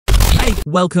Hey,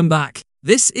 welcome back.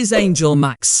 This is Angel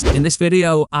Max. In this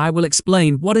video, I will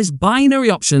explain what is binary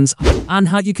options and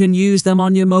how you can use them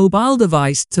on your mobile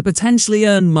device to potentially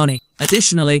earn money.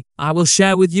 Additionally, I will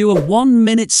share with you a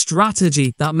 1-minute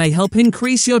strategy that may help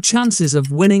increase your chances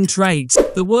of winning trades.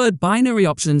 The word binary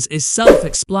options is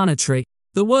self-explanatory.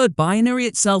 The word binary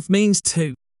itself means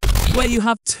two, where you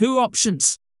have two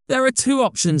options. There are two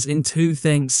options in two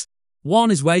things.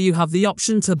 One is where you have the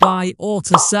option to buy or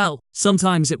to sell.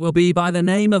 Sometimes it will be by the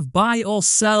name of buy or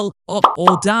sell, up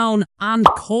or down, and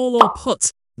call or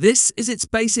put. This is its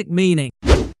basic meaning.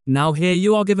 Now here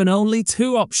you are given only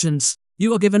two options.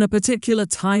 You are given a particular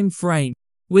time frame.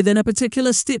 Within a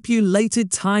particular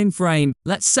stipulated time frame,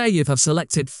 let's say you have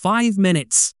selected 5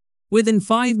 minutes. Within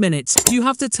 5 minutes, you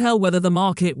have to tell whether the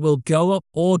market will go up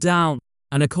or down.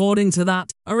 And according to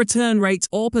that, a return rate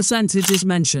or percentage is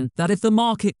mentioned that if the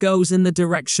market goes in the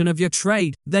direction of your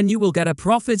trade, then you will get a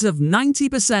profit of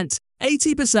 90%,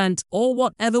 80%, or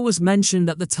whatever was mentioned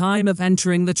at the time of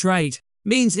entering the trade.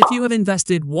 Means if you have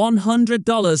invested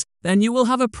 $100, then you will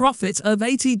have a profit of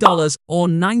 $80 or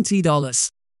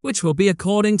 $90, which will be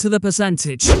according to the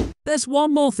percentage. There's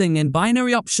one more thing in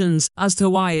binary options as to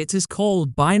why it is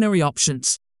called binary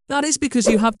options. That is because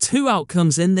you have two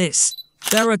outcomes in this.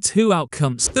 There are two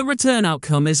outcomes. The return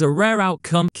outcome is a rare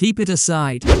outcome, keep it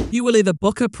aside. You will either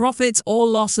book a profit or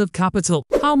loss of capital.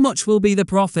 How much will be the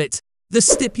profit? The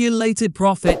stipulated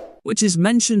profit, which is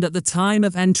mentioned at the time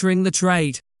of entering the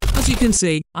trade. As you can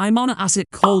see, I'm on an asset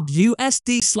called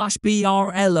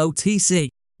USD/BRLOTC.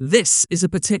 This is a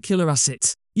particular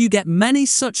asset. You get many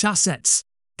such assets.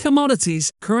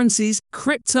 Commodities, currencies,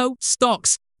 crypto,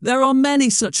 stocks. There are many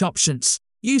such options.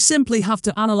 You simply have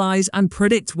to analyze and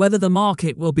predict whether the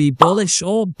market will be bullish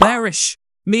or bearish,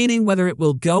 meaning whether it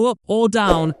will go up or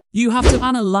down. You have to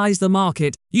analyze the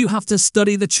market, you have to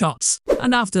study the charts,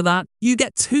 and after that, you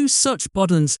get two such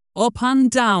buttons, up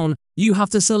and down. You have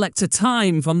to select a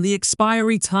time from the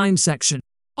expiry time section.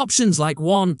 Options like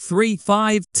 1, 3,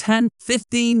 5, 10,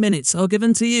 15 minutes are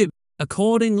given to you.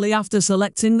 Accordingly, after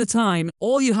selecting the time,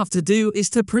 all you have to do is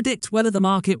to predict whether the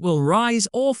market will rise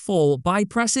or fall by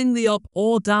pressing the up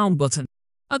or down button.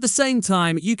 At the same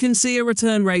time, you can see a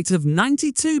return rate of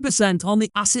 92% on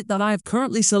the asset that I have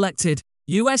currently selected,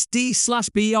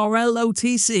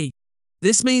 USD/BRLOTC.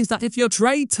 This means that if your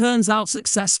trade turns out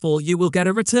successful, you will get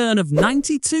a return of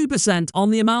 92%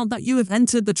 on the amount that you have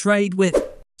entered the trade with.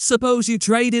 Suppose you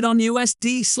traded on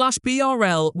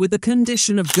USD/BRL with the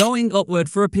condition of going upward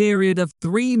for a period of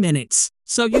 3 minutes.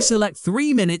 So you select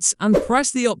 3 minutes and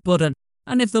press the up button.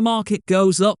 And if the market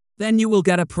goes up, then you will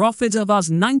get a profit of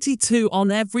as 92 on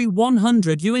every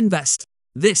 100 you invest.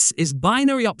 This is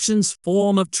binary options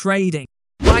form of trading.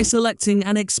 By selecting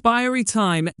an expiry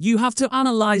time, you have to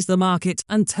analyze the market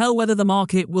and tell whether the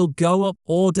market will go up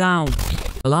or down.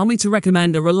 Allow me to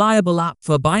recommend a reliable app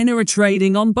for binary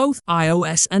trading on both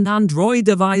iOS and Android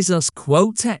devices,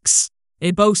 Quotex.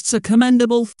 It boasts a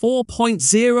commendable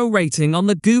 4.0 rating on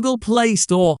the Google Play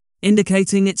Store,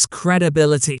 indicating its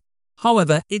credibility.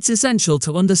 However, it's essential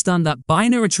to understand that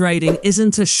binary trading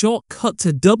isn't a shortcut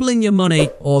to doubling your money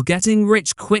or getting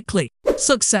rich quickly.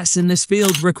 Success in this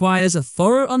field requires a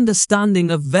thorough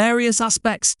understanding of various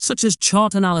aspects such as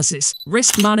chart analysis,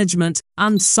 risk management,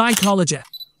 and psychology.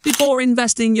 Before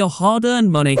investing your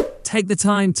hard-earned money, take the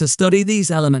time to study these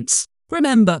elements.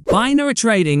 Remember, binary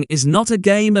trading is not a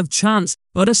game of chance,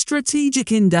 but a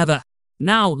strategic endeavor.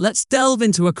 Now, let's delve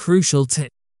into a crucial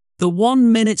tip: the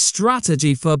 1-minute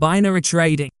strategy for binary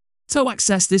trading. To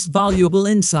access this valuable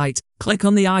insight, click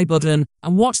on the I button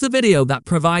and watch the video that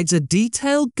provides a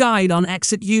detailed guide on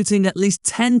executing at least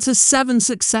 10 to 7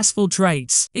 successful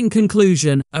trades. In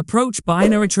conclusion, approach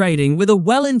binary trading with a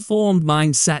well-informed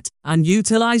mindset and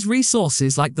utilize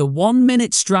resources like the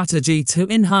 1-minute strategy to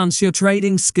enhance your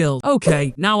trading skill.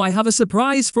 Okay, now I have a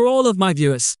surprise for all of my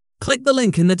viewers. Click the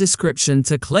link in the description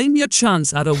to claim your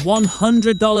chance at a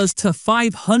 $100 to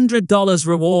 $500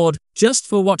 reward just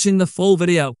for watching the full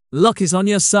video. Luck is on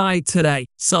your side today,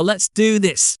 so let's do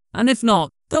this. And if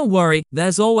not, don't worry,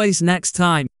 there's always next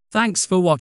time. Thanks for watching.